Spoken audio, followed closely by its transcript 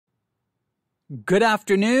Good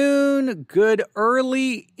afternoon, good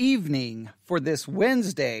early evening for this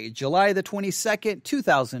Wednesday, July the 22nd,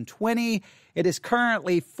 2020. It is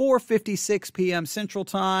currently 4:56 p.m. Central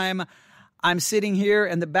Time. I'm sitting here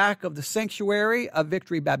in the back of the sanctuary of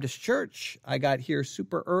Victory Baptist Church. I got here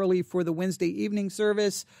super early for the Wednesday evening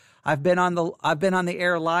service. I've been on the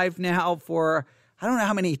air live now for I don't know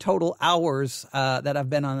how many total hours that I've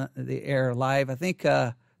been on the air live. I think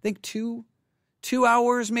 2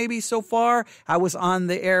 hours maybe so far. I was on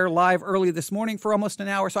the air live early this morning for almost an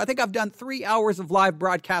hour. So I think I've done 3 hours of live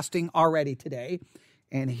broadcasting already today.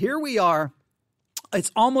 And here we are.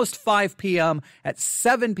 It's almost 5 p.m. At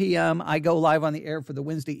 7 p.m., I go live on the air for the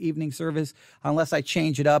Wednesday evening service, unless I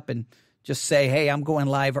change it up and just say, hey, I'm going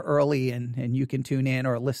live early and you can tune in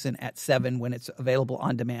or listen at 7 when it's available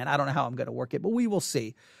on demand. I don't know how I'm going to work it, but we will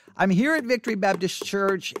see. I'm here at Victory Baptist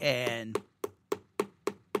Church, and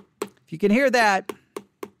you can hear that.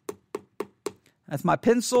 That's my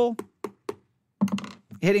pencil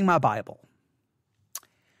hitting my Bible.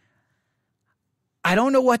 I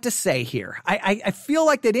don't know what to say here. I feel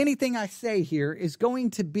like that anything I say here is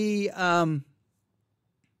going to be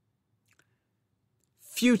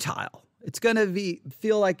futile. It's going to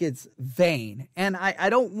feel like it's vain. And I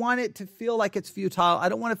don't want it to feel like it's futile. I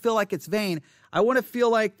don't want to feel like it's vain. I want to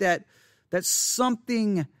feel like that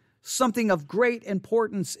something of great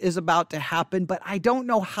importance is about to happen, but I don't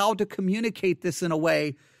know how to communicate this in a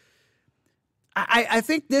way. I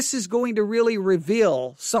think this is going to really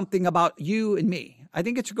reveal something about you and me. I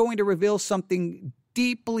think it's going to reveal something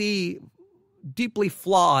deeply, deeply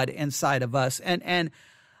flawed inside of us. And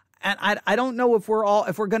I don't know if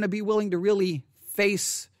we're going to be willing to really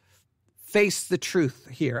face the truth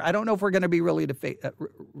here. I don't know if we're going to be really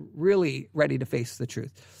ready to face the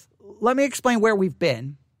truth. Let me explain where we've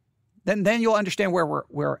been. Then you'll understand where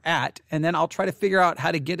we're at, and then I'll try to figure out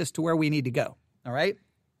how to get us to where we need to go. All right?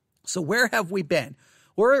 So where have we been?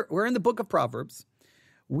 We're in the book of Proverbs.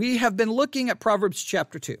 We have been looking at Proverbs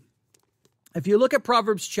chapter 2. If you look at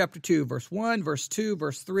Proverbs chapter 2, verse 1, verse 2,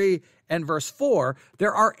 verse 3, and verse 4,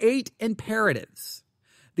 there are 8 imperatives.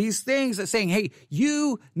 These things that saying, hey,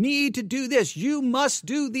 you need to do this. You must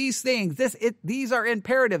do these things. These are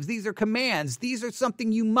imperatives. These are commands. These are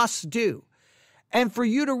something you must do. And for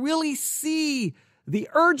you to really see the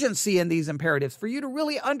urgency in these imperatives, for you to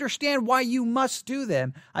really understand why you must do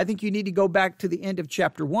them, I think you need to go back to the end of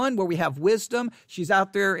chapter 1 where we have wisdom. She's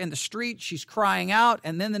out there in the street. She's crying out.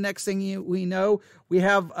 And then the next thing we know,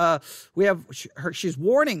 she's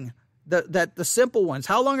warning the simple ones.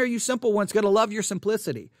 How long are you simple ones going to love your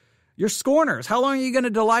simplicity? Your scorners, how long are you going to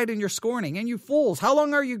delight in your scorning? And you fools, how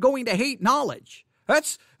long are you going to hate knowledge?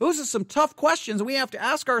 Those are some tough questions. We have to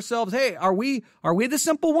ask ourselves, hey, are we the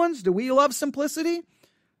simple ones? Do we love simplicity?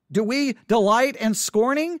 Do we delight in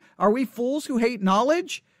scorning? Are we fools who hate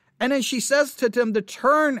knowledge? And then she says to them to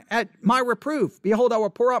turn at my reproof. Behold, I will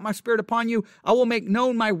pour out my spirit upon you. I will make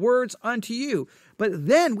known my words unto you. But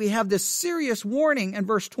then we have this serious warning in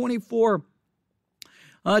verse 24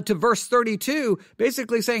 to verse 32,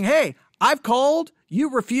 basically saying, hey, I've called,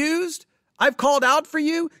 you refused. I've called out for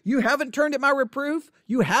you. You haven't turned at my reproof.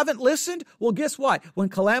 You haven't listened. Well, guess what? When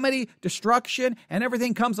calamity, destruction, and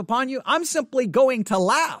everything comes upon you, I'm simply going to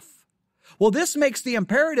laugh. Well, this makes the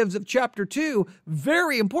imperatives of chapter 2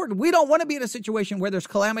 very important. We don't want to be in a situation where there's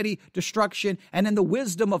calamity, destruction, and then the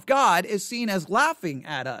wisdom of God is seen as laughing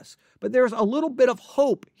at us. But there's a little bit of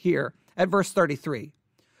hope here at verse 33.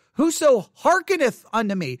 Whoso hearkeneth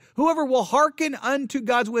unto me, whoever will hearken unto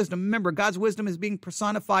God's wisdom. Remember, God's wisdom is being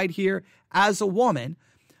personified here as a woman.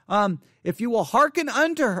 If you will hearken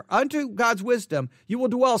unto God's wisdom, you will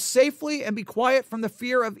dwell safely and be quiet from the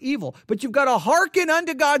fear of evil. But you've got to hearken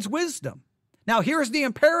unto God's wisdom. Now, here's the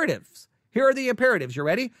imperatives. Here are the imperatives. You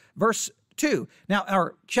ready? Verse 2. Now,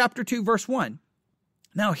 or chapter 2, verse 1.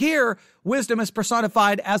 Now, here, wisdom is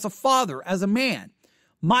personified as a father, as a man.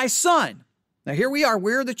 My son. Now, here we are.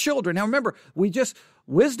 We're the children. Now, remember,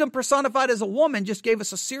 wisdom personified as a woman just gave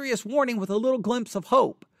us a serious warning with a little glimpse of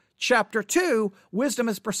hope. Chapter 2, wisdom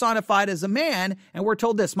is personified as a man, and we're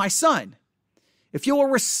told this, my son, if you will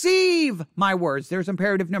receive my words, there's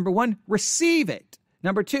imperative number 1, receive it.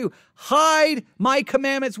 Number 2, hide my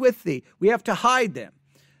commandments with thee. We have to hide them.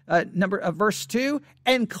 Verse 2,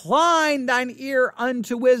 incline thine ear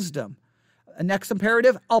unto wisdom. Next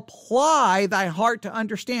imperative, apply thy heart to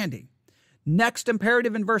understanding. Next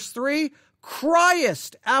imperative in verse 3,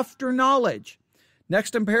 criest after knowledge.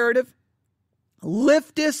 Next imperative,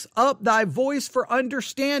 liftest up thy voice for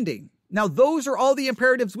understanding. Now, those are all the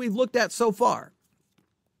imperatives we've looked at so far.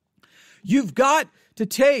 You've got to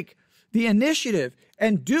take the initiative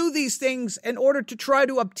and do these things in order to try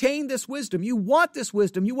to obtain this wisdom. You want this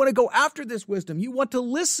wisdom. You want to go after this wisdom. You want to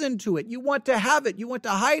listen to it. You want to have it. You want to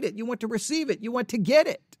hide it. You want to receive it. You want to get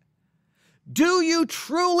it. Do you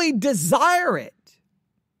truly desire it?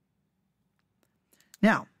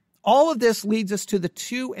 Now, all of this leads us to the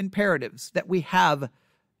two imperatives that we have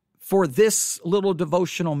for this little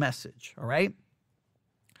devotional message, all right?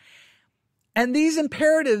 And these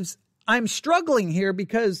imperatives, I'm struggling here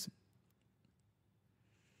because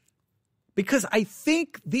I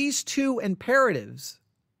think these two imperatives,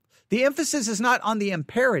 the emphasis is not on the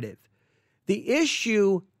imperative. The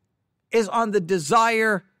issue is on the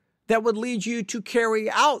desire that would lead you to carry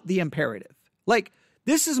out the imperative. Like,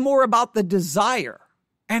 this is more about the desire.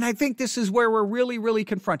 And I think this is where we're really, really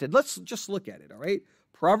confronted. Let's just look at it, all right?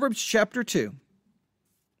 Proverbs chapter 2,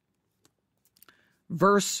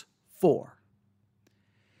 verse 4.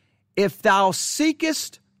 If thou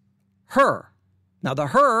seekest her. Now, the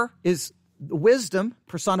her is wisdom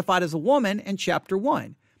personified as a woman in chapter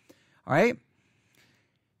 1. All right?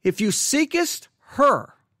 If you seekest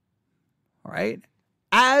her, all right,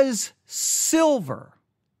 as silver,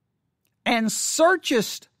 and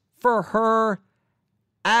searchest for her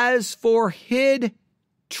as for hid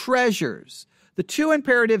treasures. The two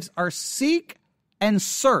imperatives are seek and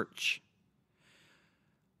search.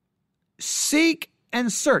 Seek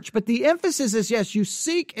and search. But the emphasis is, yes, you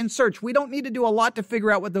seek and search. We don't need to do a lot to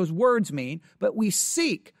figure out what those words mean, but we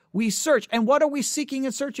seek, we search. And what are we seeking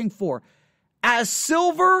and searching for? As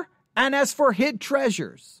silver and as for hid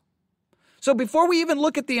treasures. So before we even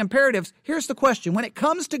look at the imperatives, here's the question. When it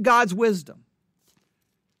comes to God's wisdom,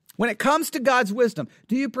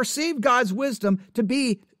 do you perceive God's wisdom to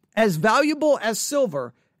be as valuable as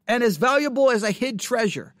silver and as valuable as a hid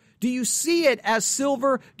treasure? Do you see it as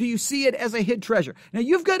silver? Do you see it as a hid treasure? Now,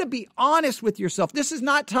 you've got to be honest with yourself. This is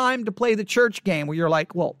not time to play the church game where you're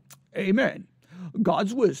like, well, amen.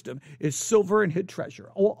 God's wisdom is silver and hid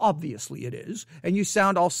treasure. Oh, obviously it is. And you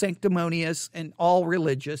sound all sanctimonious and all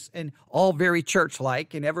religious and all very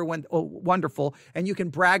church-like and everyone wonderful. And you can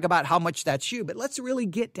brag about how much that's you. But let's really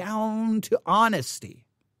get down to honesty.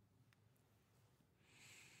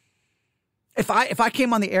 If I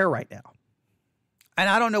came on the air right now, and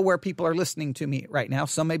I don't know where people are listening to me right now.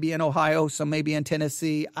 Some may be in Ohio, some may be in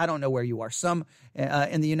Tennessee. I don't know where you are. Some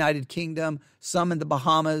in the United Kingdom, some in the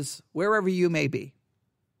Bahamas, wherever you may be.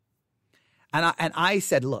 And I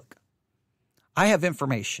said, look, I have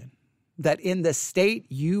information that in the state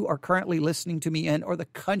you are currently listening to me in, or the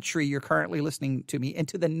country you're currently listening to me,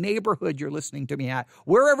 into the neighborhood you're listening to me at,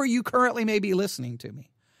 wherever you currently may be listening to me,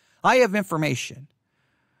 I have information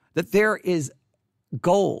that there is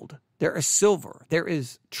gold, there is silver, there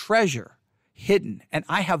is treasure hidden, and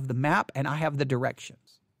I have the map and I have the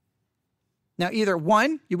directions. Now, either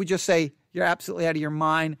one, you would just say, you're absolutely out of your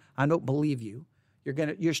mind, I don't believe you.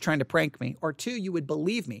 You're just trying to prank me. Or two, you would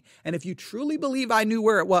believe me. And if you truly believe I knew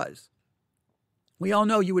where it was, we all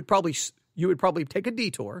know you would probably take a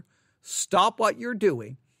detour, stop what you're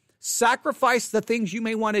doing, sacrifice the things you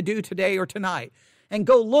may want to do today or tonight, and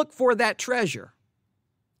go look for that treasure.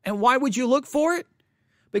 And why would you look for it?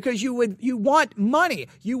 Because you want money,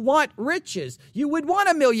 you want riches, you would want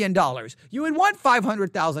 $1 million, you would want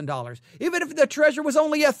 $500,000. Even if the treasure was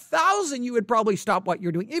only $1,000, you would probably stop what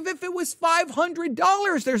you're doing. Even if it was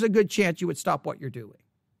 $500, there's a good chance you would stop what you're doing.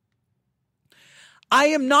 I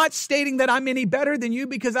am not stating that I'm any better than you,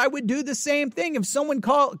 because I would do the same thing. If someone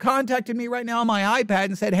contacted me right now on my iPad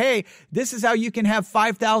and said, hey, this is how you can have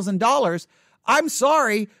 $5,000. I'm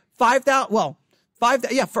sorry, for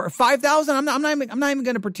 $5,000, I'm not even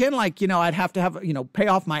going to pretend like, I'd have to have, pay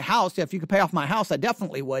off my house. Yeah, if you could pay off my house, I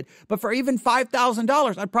definitely would. But for even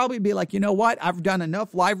 $5,000, I'd probably be like, you know what? I've done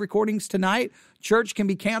enough live recordings tonight. Church can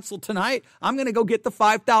be canceled tonight. I'm going to go get the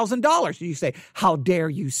 $5,000. You say, how dare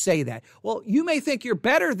you say that? Well, you may think you're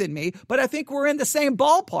better than me, but I think we're in the same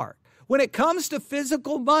ballpark. When it comes to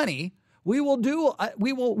physical money, we will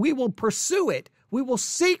pursue it. We will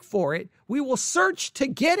seek for it. We will search to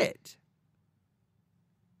get it.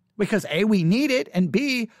 Because A, we need it, and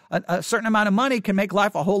B, a certain amount of money can make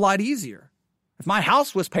life a whole lot easier. If my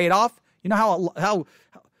house was paid off, you know how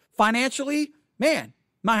financially, man,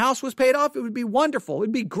 my house was paid off, it would be wonderful. It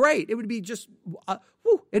would be great. It would be just,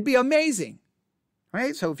 it'd be amazing.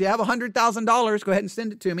 Right? So if you have $100,000, go ahead and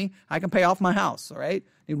send it to me. I can pay off my house. All right?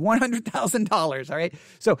 I need $100,000. All right?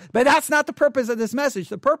 So, but that's not the purpose of this message.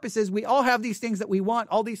 The purpose is we all have these things that we want,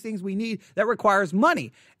 all these things we need that requires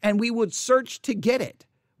money, and we would search to get it.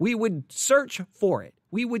 We would search for it.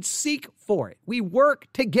 We would seek for it. We work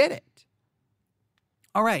to get it.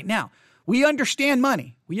 All right. Now, we understand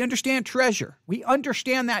money. We understand treasure. We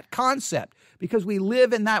understand that concept because we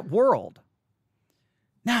live in that world.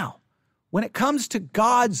 Now, when it comes to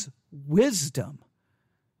God's wisdom,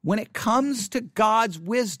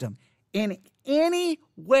 in any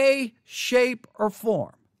way, shape, or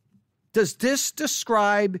form, does this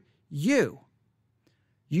describe you?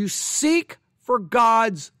 You seek for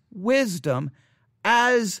God's wisdom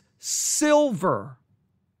as silver.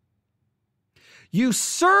 You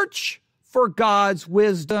search for God's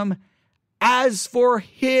wisdom as for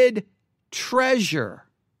hid treasure.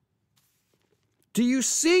 Do you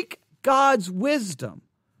seek God's wisdom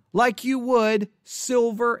like you would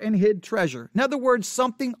silver and hid treasure? In other words,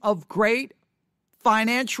 something of great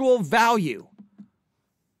financial value,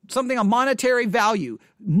 something of monetary value,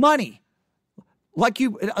 money.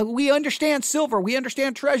 We understand silver, we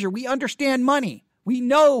understand treasure, we understand money. We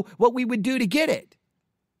know what we would do to get it.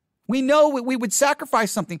 We know we would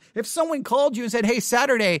sacrifice something. If someone called you and said, hey,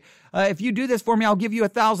 Saturday, if you do this for me, I'll give you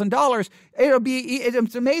 $1,000.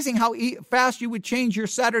 It's amazing how fast you would change your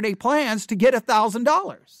Saturday plans to get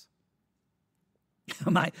 $1,000.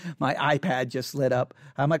 My iPad just lit up.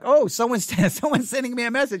 I'm like, oh, someone's sending me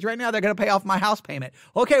a message right now. They're going to pay off my house payment.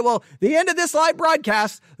 Okay, well, the end of this live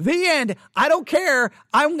broadcast, the end. I don't care.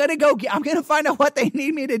 I'm going to find out what they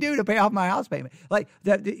need me to do to pay off my house payment. Like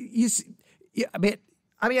that,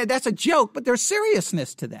 I mean, that's a joke, but there's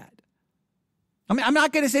seriousness to that. I mean, I'm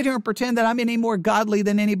not going to sit here and pretend that I'm any more godly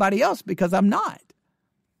than anybody else, because I'm not.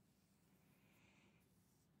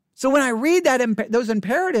 So when I read those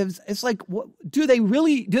imperatives, it's like, what, do they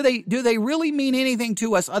really mean anything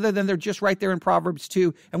to us other than they're just right there in Proverbs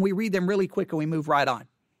 2, and we read them really quick and we move right on?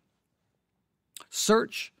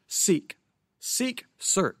 Search, seek,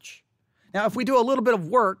 search. Now, if we do a little bit of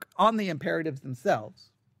work on the imperatives themselves,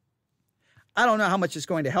 I don't know how much it's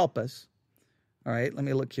going to help us. All right, let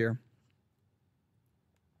me look here.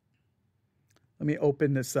 Let me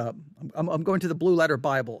open this up. I'm going to the Blue Letter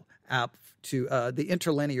Bible app, to the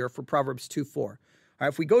interlinear for Proverbs 2:4. All right,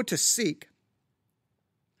 if we go to seek,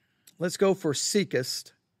 let's go for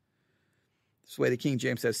seekest. This is the way the King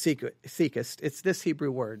James says seekest. It's this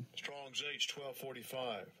Hebrew word. Strong's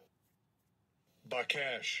H1245.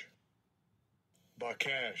 Bakash.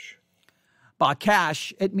 Bakash.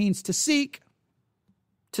 Bakash, it means to seek,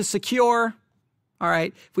 to secure. All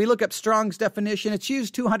right, if we look up Strong's definition, it's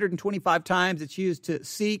used 225 times. It's used to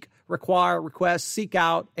seek, require, request, seek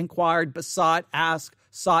out, inquired, besought, ask,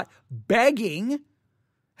 sought. Begging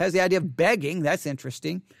has the idea of begging. That's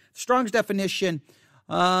interesting. Strong's definition,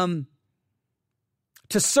 to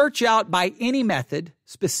search out by any method,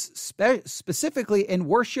 specifically in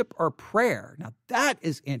worship or prayer. Now, that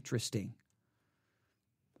is interesting.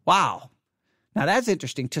 Wow. Now, that's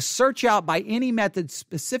interesting. To search out by any method,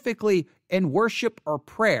 specifically in worship or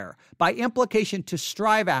prayer. By implication, to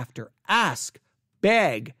strive after, ask,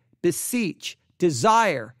 beg, beseech,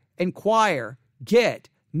 desire, inquire, get,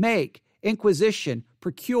 make, inquisition,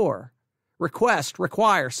 procure, request,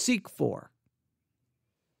 require, seek for.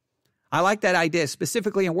 I like that idea,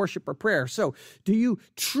 specifically in worship or prayer. So, do you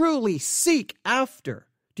truly seek after?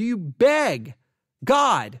 Do you beg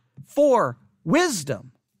God for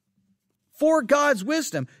wisdom? For God's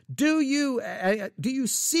wisdom, do you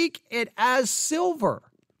seek it as silver?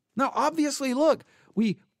 Now, obviously, look,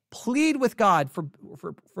 we plead with God for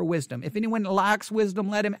wisdom. If anyone lacks wisdom,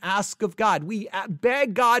 let him ask of God. We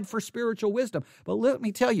beg God for spiritual wisdom. But let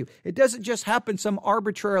me tell you, it doesn't just happen some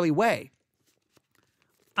arbitrary way.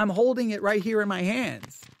 I'm holding it right here in my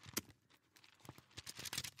hands.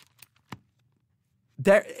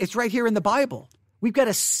 It's right here in the Bible. We've got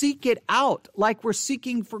to seek it out like we're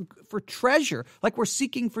seeking for treasure, like we're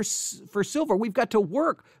seeking for silver. We've got to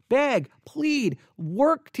work, beg, plead,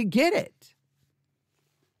 work to get it.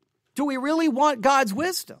 Do we really want God's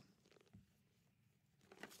wisdom?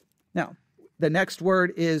 Now, the next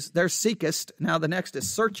word is, there's seekest. Now, the next is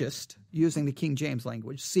searchest, using the King James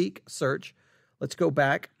language. Seek, search. Let's go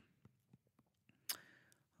back.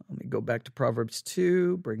 Let me go back to Proverbs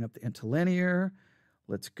 2, bring up the interlinear.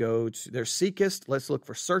 Let's go to, there's seekest. Let's look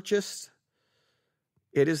for searchest.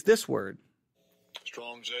 It is this word.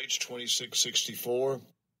 Strong's H2664.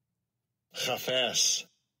 Chafas.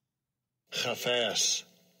 Chafas.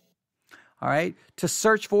 All right. To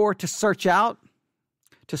search for, to search out.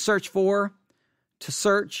 To search for, to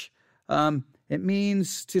search. It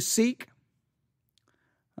means to seek.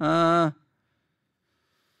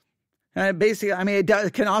 Basically, I mean,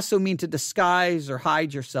 it can also mean to disguise or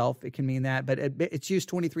hide yourself. It can mean that, but it's used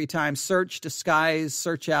 23 times. Search, disguise,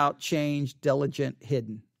 search out, change, diligent,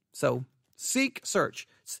 hidden. So seek, search.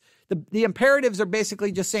 The imperatives are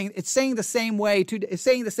basically just saying, it's saying the same way, it's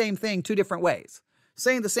saying the same thing two different ways.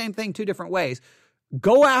 Saying the same thing two different ways.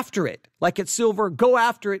 Go after it like it's silver. Go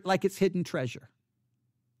after it like it's hidden treasure.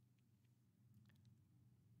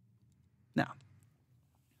 Now,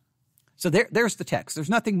 so there's the text. There's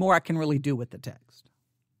nothing more I can really do with the text.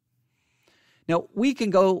 Now, we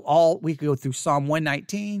could go through Psalm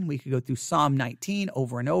 119. We could go through Psalm 19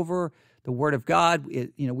 over and over. The word of God,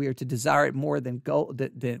 we are to desire it more than gold.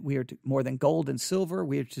 More than gold and silver.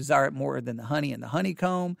 We are to desire it more than the honey and the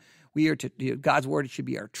honeycomb. We are to God's word. It should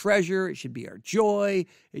be our treasure. It should be our joy.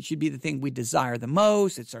 It should be the thing we desire the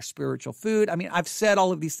most. It's our spiritual food. I mean, I've said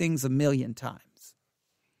all of these things a million times.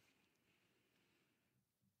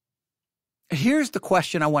 Here's the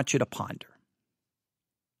question I want you to ponder.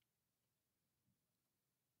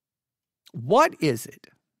 What is it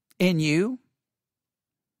in you?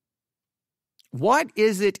 What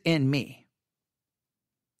is it in me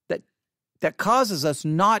that causes us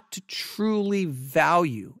not to truly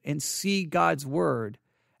value and see God's word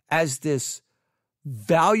as this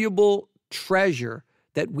valuable treasure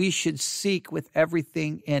that we should seek with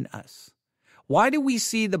everything in us? Why do we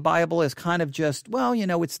see the Bible as kind of just, well,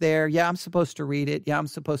 it's there. Yeah, I'm supposed to read it. Yeah, I'm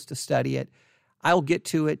supposed to study it. I'll get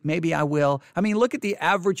to it. Maybe I will. I mean, look at the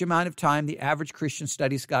average amount of time the average Christian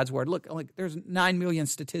studies God's word. Look, there's 9 million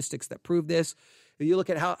statistics that prove this. You look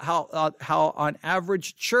at how on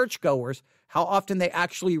average churchgoers, how often they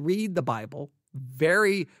actually read the Bible.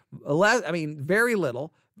 Very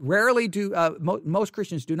little. Rarely do most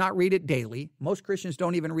Christians do not read it daily. Most Christians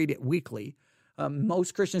don't even read it weekly.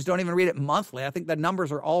 Most Christians don't even read it monthly. I think the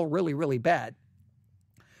numbers are all really, really bad.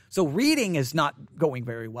 So reading is not going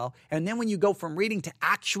very well. And then when you go from reading to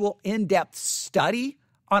actual in-depth study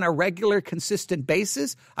on a regular, consistent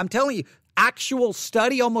basis, I'm telling you, actual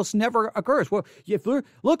study almost never occurs. Well, if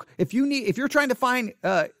you're trying to find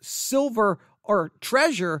silver or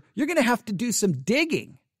treasure, you're going to have to do some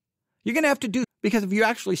digging. You're going to have to do, because if you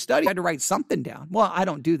actually study, you had to write something down. Well, I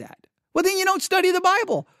don't do that. Well, then you don't study the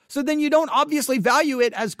Bible. So then you don't obviously value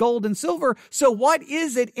it as gold and silver. So what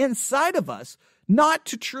is it inside of us not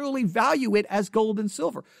to truly value it as gold and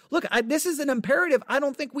silver? Look, this is an imperative I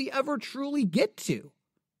don't think we ever truly get to.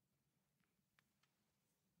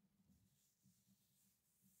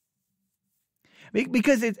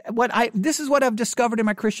 Because this is what I've discovered in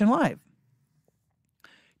my Christian life.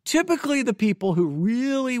 Typically, the people who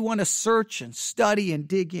really want to search and study and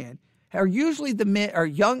dig in are usually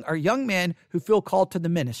young men who feel called to the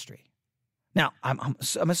ministry. Now, I'm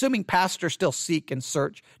assuming pastors still seek and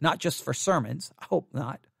search, not just for sermons. I hope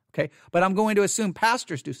not. Okay, but I'm going to assume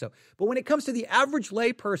pastors do so. But when it comes to the average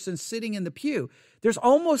lay person sitting in the pew, there's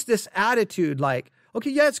almost this attitude like, okay,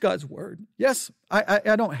 yeah, it's God's word. Yes,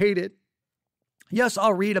 I don't hate it. Yes,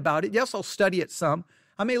 I'll read about it. Yes, I'll study it some.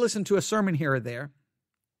 I may listen to a sermon here or there.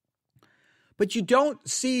 But you don't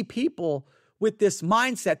see people with this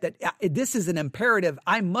mindset that this is an imperative.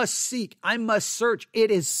 I must seek. I must search.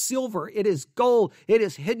 It is silver. It is gold. It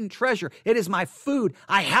is hidden treasure. It is my food.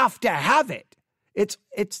 I have to have it. It's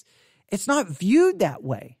not viewed that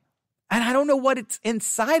way. And I don't know what it's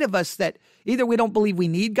inside of us that either we don't believe we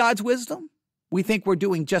need God's wisdom. We think we're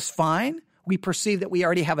doing just fine. We perceive that we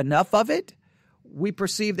already have enough of it. We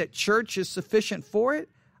perceive that church is sufficient for it.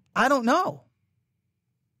 I don't know.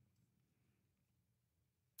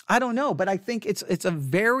 But I think it's a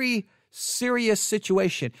very serious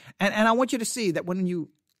situation. And I want you to see that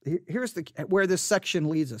here's where this section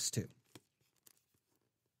leads us to.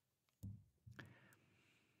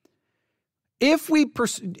 If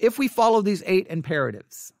we follow these 8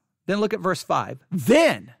 imperatives, then look at verse 5.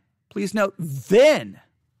 Then, please note, then,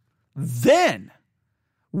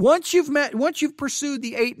 once you've pursued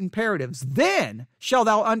the 8 imperatives, then shall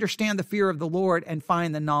thou understand the fear of the Lord and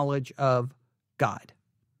find the knowledge of God.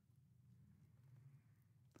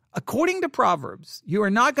 According to Proverbs, you are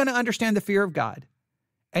not going to understand the fear of God,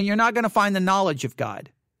 and you're not going to find the knowledge of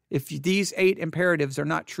God if these 8 imperatives are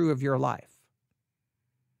not true of your life.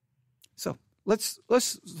 So let's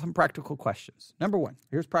some practical questions. Number 1,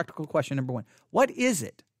 here's practical question number 1. What is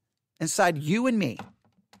it inside you and me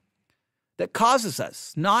that causes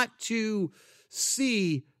us not to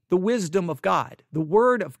see the wisdom of God, the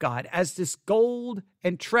word of God, as this gold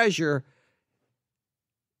and treasure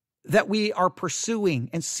that we are pursuing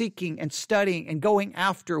and seeking and studying and going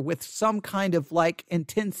after with some kind of like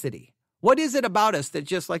intensity? What is it about us that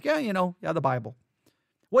just like, the Bible?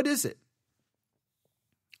 What is it?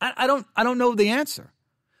 I don't know the answer.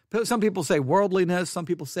 Some people say worldliness. Some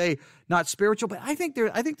people say not spiritual. But I think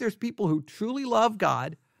there's people who truly love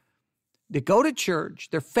God. They go to church.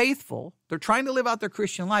 They're faithful. They're trying to live out their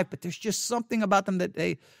Christian life. But there's just something about them that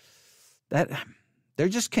They're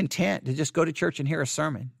just content to just go to church and hear a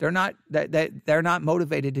sermon. They're not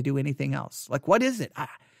motivated to do anything else. Like, what is it?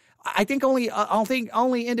 I think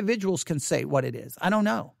only individuals can say what it is. I don't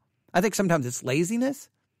know. I think sometimes it's laziness.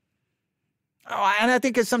 And I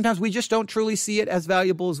think sometimes we just don't truly see it as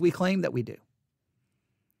valuable as we claim that we do.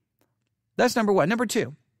 That's number one. Number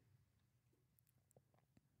two,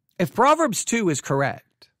 if Proverbs 2 is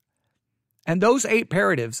correct, and those 8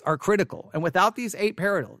 imperatives are critical, and without these 8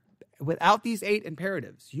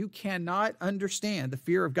 imperatives, you cannot understand the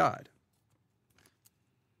fear of God.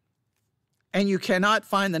 And you cannot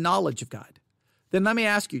find the knowledge of God. Then let me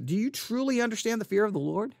ask you, do you truly understand the fear of the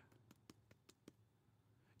Lord?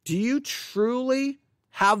 Do you truly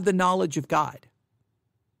have the knowledge of God?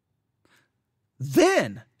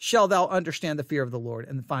 Then shall thou understand the fear of the Lord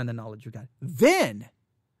and find the knowledge of God. Then.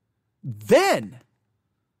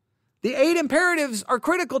 The 8 imperatives are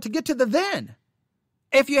critical to get to the then.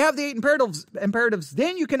 If you have the 8 imperatives,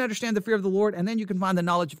 then you can understand the fear of the Lord, and then you can find the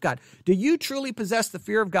knowledge of God. Do you truly possess the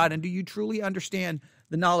fear of God, and do you truly understand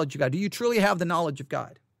the knowledge of God? Do you truly have the knowledge of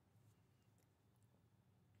God?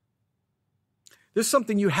 This is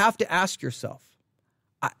something you have to ask yourself.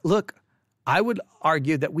 I would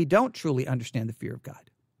argue that we don't truly understand the fear of God.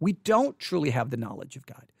 We don't truly have the knowledge of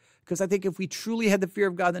God. Because I think if we truly had the fear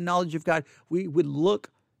of God, the knowledge of God, we would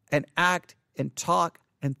look and act and talk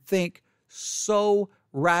and think so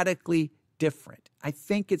radically different. I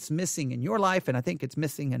think it's missing in your life, and I think it's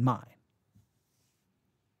missing in mine.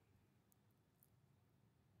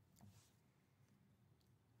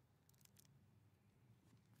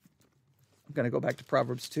 I'm going to go back to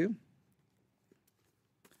Proverbs 2.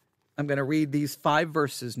 I'm going to read these 5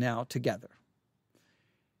 verses now together.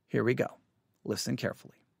 Here we go. Listen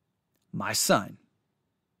carefully. My son,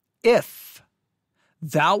 if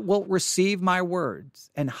thou wilt receive my words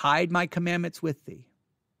and hide my commandments with thee,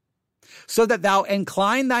 so that thou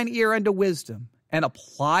incline thine ear unto wisdom and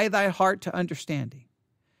apply thy heart to understanding.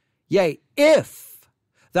 Yea, if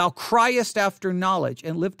thou criest after knowledge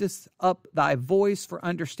and liftest up thy voice for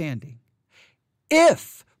understanding.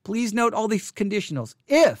 If, please note all these conditionals.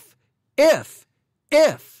 If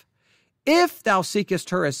thou seekest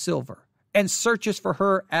her as silver and searchest for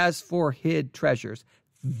her as for hid treasures,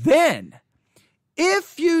 then,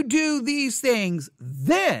 if you do these things,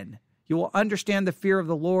 then you will understand the fear of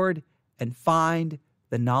the Lord and find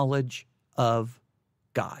the knowledge of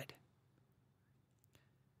God.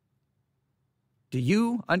 Do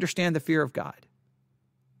you understand the fear of God?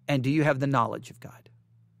 And do you have the knowledge of God?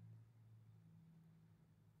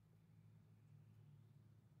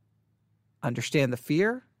 Understand the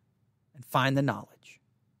fear and find the knowledge.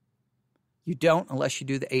 You don't unless you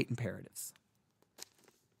do the 8 imperatives.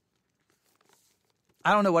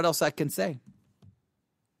 I don't know what else I can say.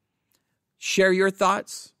 Share your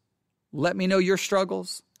thoughts. Let me know your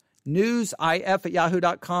struggles.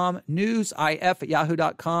 newsif@yahoo.com,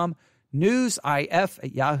 newsif@yahoo.com,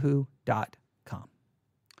 newsif@yahoo.com.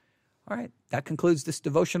 All right, that concludes this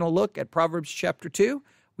devotional look at Proverbs chapter 2.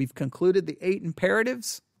 We've concluded the 8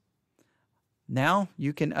 imperatives. Now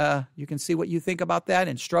you can see what you think about that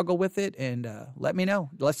and struggle with it, and let me know.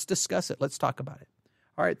 Let's discuss it. Let's talk about it.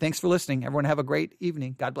 All right, thanks for listening. Everyone have a great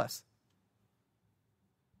evening. God bless.